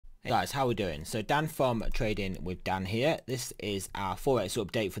Hey guys, how we doing? So Dan from Trading with Dan here. This is our Forex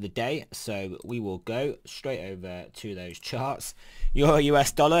update for the day. So we will go straight over to those charts. Euro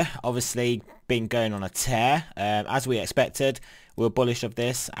US dollar obviously been going on a tear as we expected. We're bullish of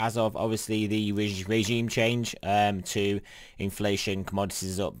this as of obviously the regime change to inflation,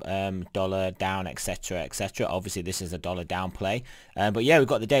 commodities up, dollar down, etc, etc. Obviously this is a dollar down play, but yeah, we've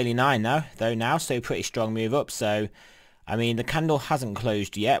got the daily 9 now, so pretty strong move up. So I mean, the candle hasn't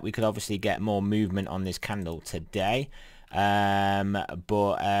closed yet. We could obviously get more movement on this candle today. Yeah,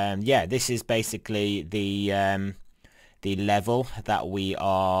 this is basically the level that we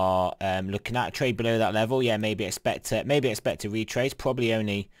are looking at. Trade below that level. Yeah, maybe expect to retrace. Probably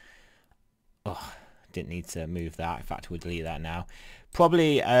only... Oh, didn't need to move that. In fact, we'll delete that now.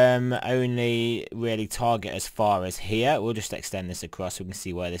 Probably only really target as far as here. We'll just extend this across so we can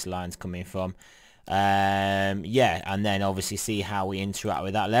see where this line's coming from. Yeah, and then obviously see how we interact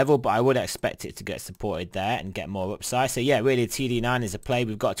with that level, but I would expect it to get supported there and get more upside. So yeah, really TD9 is a play.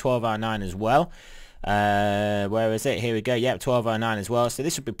 We've got 12-hour 9 as well. Where is it? Here we go. Yep, 12-hour 9 as well. So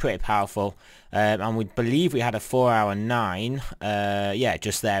this would be pretty powerful. And we believe we had a 4-hour 9. Yeah,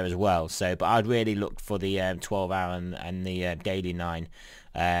 just there as well. So, but I'd really look for the 12-hour and the daily 9.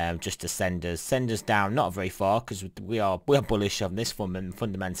 Just to send us down, not very far, because we're bullish on this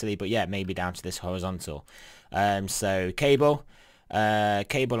fundamentally, but yeah, maybe down to this horizontal. So cable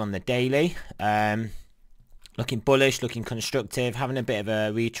on the daily, looking bullish, looking constructive, having a bit of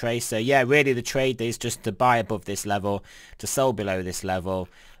a retrace. So yeah, really the trade is just to buy above this level, to sell below this level,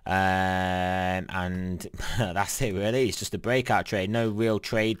 and that's it really. It's just a breakout trade, no real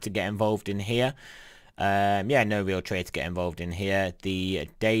trade to get involved in here. Yeah, no real trade to get involved in here. The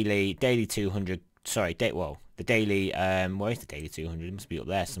daily 200, sorry, the daily, where is the daily 200? It must be up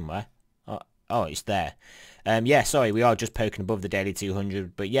there somewhere. Oh, it's there. Yeah, sorry, we are just poking above the daily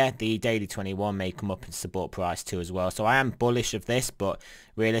 200, but yeah, the daily 21 may come up and support price too as well. So I am bullish of this, but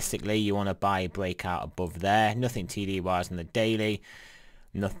realistically, you want to buy a breakout above there. Nothing TD-wise on the daily.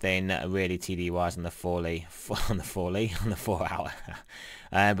 Nothing really TD-wise on the 4 hour.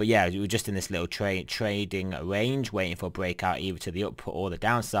 But yeah, we're just in this little trading range, waiting for a breakout either to the up or the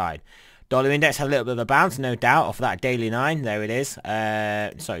downside. Dollar index had a little bit of a bounce, no doubt, off that daily 9. There it is.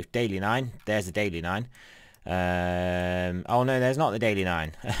 Sorry, daily 9. There's the daily 9. Oh no, there's not the daily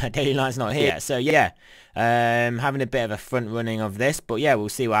 9. Daily 9's not here. So yeah, having a bit of a front running of this, but yeah, we'll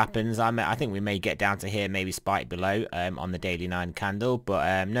see what happens. I think we may get down to here, maybe spike below on the daily 9 candle,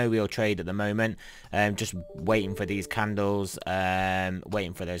 but no real trade at the moment. Just waiting for these candles,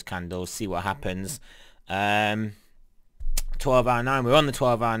 waiting for those candles, see what happens. 12-hour 9, we're on the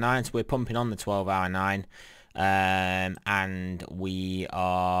 12-hour 9, so we're pumping on the 12-hour 9. And we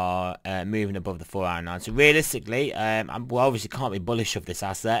are moving above the 4-hour 9. So realistically, we obviously can't be bullish of this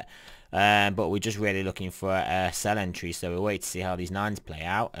asset, but we're just really looking for a sell entry. So we'll wait to see how these 9s play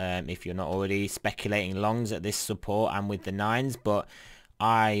out. If you're not already speculating longs at this support and with the 9s, but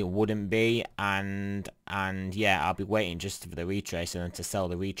I wouldn't be, and yeah, I'll be waiting just for the retrace and to sell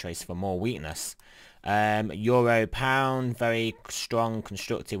the retrace for more weakness. Euro pound, very strong,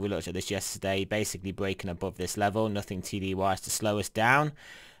 constructive. We looked at this yesterday, basically breaking above this level, nothing TD wise to slow us down.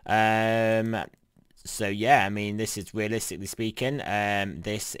 So yeah, I mean, this is realistically speaking,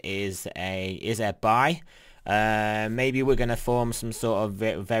 this is a buy. Maybe we're going to form some sort of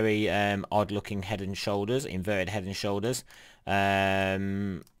very odd looking head and shoulders, inverted head and shoulders.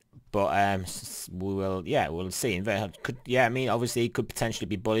 But we will, yeah, we'll see. I mean, obviously, it could potentially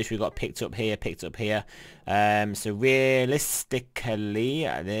be bullish. We got picked up here. So realistically,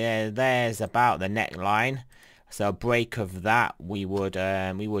 there's about the neckline. So a break of that, we would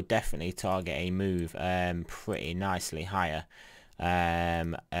definitely target a move pretty nicely higher.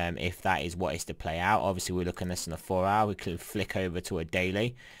 If that is what is to play out. Obviously, we're looking at this on a 4-hour. We could flick over to a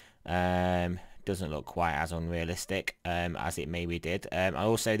daily. Doesn't look quite as unrealistic as it maybe did. And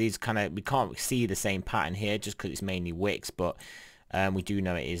also these we can't see the same pattern here just because it's mainly wicks, but we do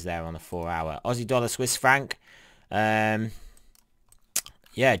know it is there on the 4-hour. Aussie dollar, Swiss franc. Yeah,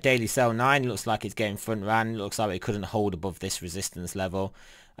 daily sell 9 looks like it's getting front ran. Looks like it couldn't hold above this resistance level.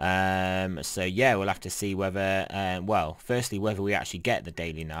 So yeah, we'll have to see whether well, firstly whether we actually get the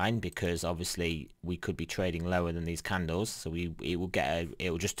daily 9, because obviously we could be trading lower than these candles, so it will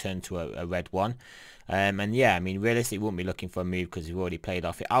just turn to a red one. And yeah, I mean, realistically we wouldn't be looking for a move because we've already played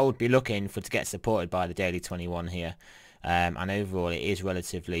off it. I would be looking to get supported by the daily 21 here. And overall it is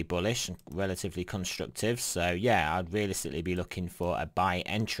relatively bullish and relatively constructive, so yeah, I'd realistically be looking for a buy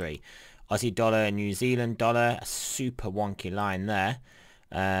entry. Aussie dollar, New Zealand dollar, a super wonky line there.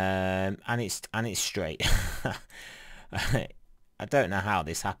 And it's straight. I don't know how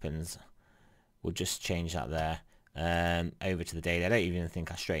this happens. We'll just change that there. Over to the daily. I don't even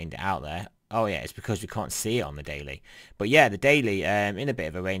think I straightened it out there. Oh yeah, it's because we can't see it on the daily. But yeah, the daily in a bit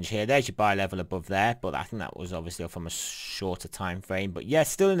of a range here. There's your buy level above there, but I think that was obviously from a shorter time frame. But yeah,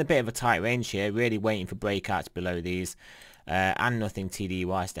 still in a bit of a tight range here. Really waiting for breakouts below these. And nothing TD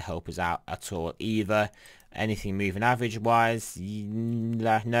wise to help us out at all either. Anything moving average wise,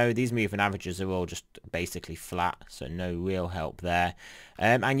 no, these moving averages are all just basically flat, so no real help there.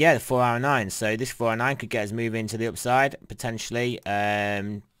 And yeah, the 4 hour 9, so this 4 hour 9 could get us moving to the upside potentially.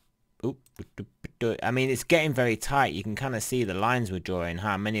 I mean, it's getting very tight. You can kind of see the lines we're drawing,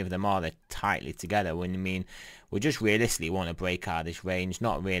 how many of them are they're tightly together. When I mean, we just realistically want to break out of this range.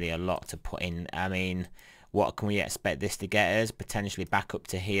 Not really a lot to put in. I mean, what can we expect this to get us? Potentially back up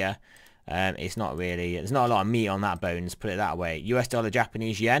to here. It's not really, there's not a lot of meat on that bones, put it that way. US dollar,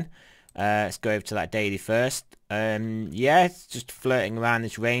 Japanese yen. Let's go over to that daily first. Yeah, it's just flirting around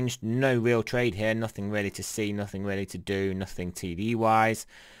this range. No real trade here. Nothing really to see, nothing really to do, nothing TD wise.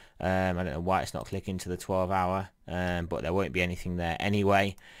 I don't know why it's not clicking to the 12 hour, but there won't be anything there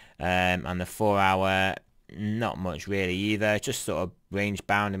anyway. And the 4 hour, not much really either. Just sort of range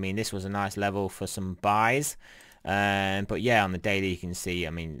bound. I mean, this was a nice level for some buys. But yeah, on the daily you can see, I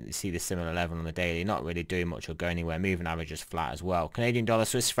mean, you see the similar level on the daily, not really doing much or go anywhere. Moving average is flat as well. Canadian dollar,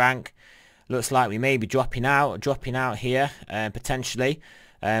 Swiss franc, looks like we may be dropping out here, potentially.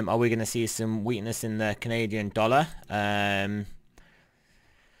 Are we going to see some weakness in the Canadian dollar?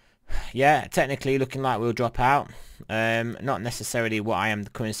 Yeah, technically looking like we'll drop out. Not necessarily what the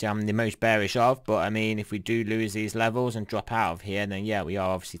currency I'm the most bearish of, but I mean, if we do lose these levels and drop out of here, then yeah, we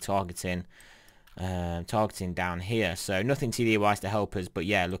are obviously targeting down here. So nothing TD wise to help us, but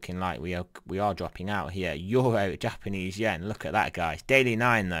yeah, looking like we are dropping out here. Euro, Japanese yen, look at that, guys. Daily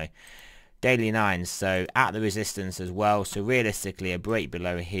 9 though, daily 9, so at the resistance as well. So realistically, a break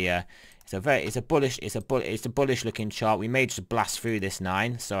below here. It's a bullish looking chart. We may just blast through this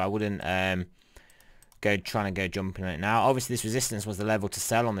 9, so I wouldn't trying to go jumping on it now. Obviously, this resistance was the level to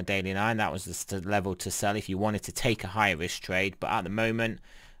sell on the daily 9. That was the level to sell if you wanted to take a higher risk trade. But at the moment,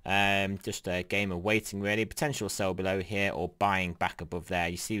 just a game of waiting really. Potential sell below here or buying back above there.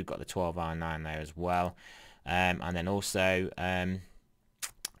 You see we've got the 12 hour 9 there as well. And then also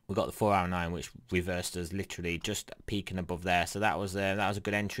we've got the 4 hour 9 which reversed us, literally just peaking above there. So that was a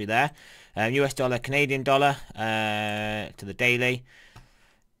good entry there. US dollar, Canadian dollar to the daily.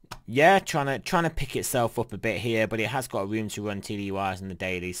 Yeah, trying to pick itself up a bit here, but it has got room to run TD wise in the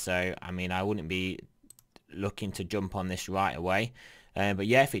daily. So I mean, I wouldn't be looking to jump on this right away. But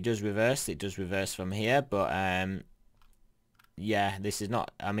yeah, if it does reverse, it does reverse from here. But yeah, this is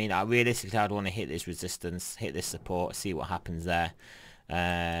not, I mean, realistically I'd want to hit this resistance, hit this support, see what happens there.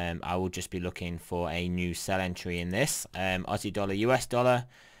 I will just be looking for a new sell entry in this. Aussie dollar, US dollar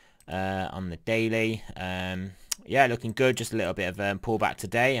on the daily. Yeah, looking good. Just a little bit of pullback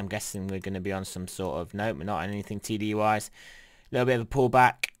today. I'm guessing we're going to be on some sort of, nope, we're not on anything TD wise. A little bit of a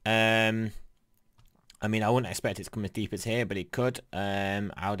pullback. I mean, I wouldn't expect it to come as deep as here, but it could.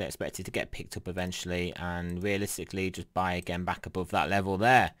 I would expect it to get picked up eventually, and realistically just buy again back above that level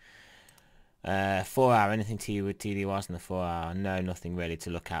there. 4 hour, anything TD wise in the 4 hour? No, nothing really to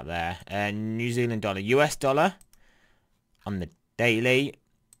look at there. New Zealand dollar, US dollar on the daily.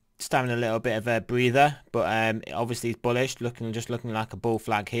 Just having a little bit of a breather, but obviously it's bullish, just looking like a bull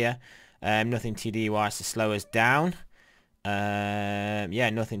flag here. Nothing TD wise to slow us down. Yeah,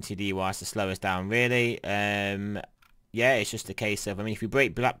 nothing TD wise to slow us down really. Yeah, it's just a case of, I mean, if we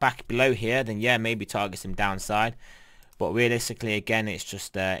break back below here, then yeah, maybe target some downside. But realistically, again, it's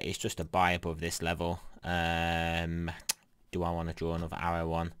just a buy above this level. Do I want to draw another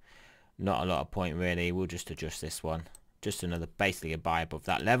arrow on? Not a lot of point really. We'll just adjust this one. Just another, basically a buy above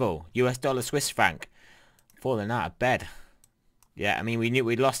that level. US dollar, Swiss franc, falling out of bed. Yeah, I mean, we knew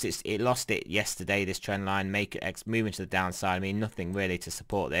we'd lost it. It lost it yesterday. This trend line, moving to the downside. I mean, nothing really to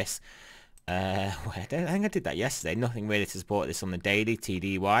support this. Well, I think I did that yesterday. Nothing really to support this on the daily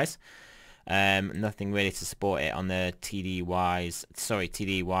TD wise. Nothing really to support it on the TD wise. Sorry,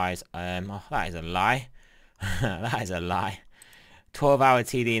 TD wise. Oh, that is a lie. That is a lie. 12 hour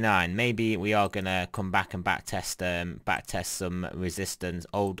TD9. Maybe we are gonna come back and back test some resistance,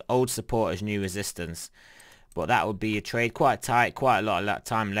 old support as new resistance. But that would be a trade quite tight, quite a lot of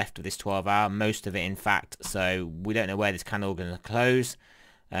time left of this 12 hour, most of it in fact. So we don't know where this candle is gonna close.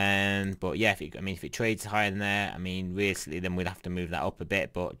 But yeah, if it trades higher than there, I mean, realistically, then we'd have to move that up a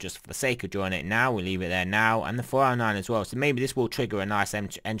bit. But just for the sake of drawing it now, we'll leave it there now, and the 409 as well. So maybe this will trigger a nice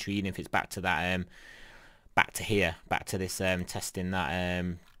entry, even if it's back to that back to this testing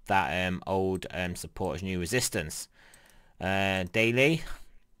that old support as new resistance. Daily.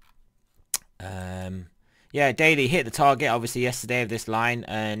 Yeah, daily hit the target obviously yesterday of this line,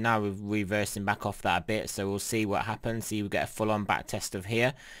 and now we're reversing back off that a bit, so we'll see what happens. See, we get a full-on back test of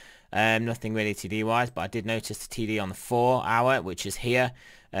here. Nothing really TD wise, but I did notice the TD on the 4 hour, which is here,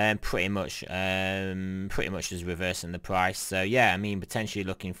 pretty much is reversing the price. So yeah, I mean, potentially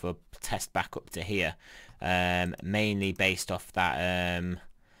looking for a test back up to here, mainly based off that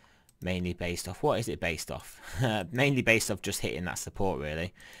mainly based off, what is it based off? Mainly based off just hitting that support,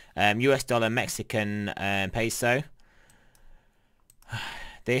 really. US dollar, Mexican peso.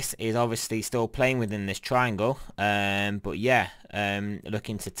 This is obviously still playing within this triangle, but yeah,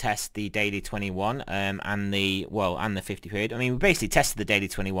 looking to test the daily 21 and the 50 period. I mean, we basically tested the daily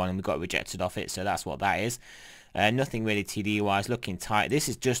 21 and we got rejected off it, so that's what that is. Nothing really TD wise, looking tight. This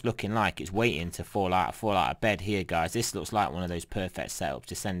is just looking like it's waiting to fall out of bed here, guys. This looks like one of those perfect setups,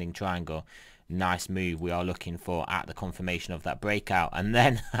 descending triangle. Nice move we are looking for at the confirmation of that breakout, and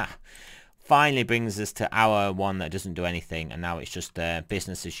then finally brings us to our one that doesn't do anything, and now it's just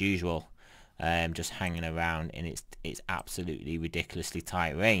business as usual, just hanging around in its absolutely ridiculously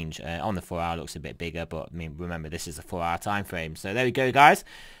tight range. On the 4 hour looks a bit bigger, but I mean, remember, this is a 4 hour time frame. So there we go, guys.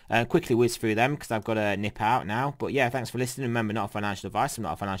 Quickly whiz through them because I've got to nip out now, but yeah, thanks for listening. Remember, not a financial advice, I'm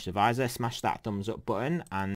not a financial advisor. Smash that thumbs up button, and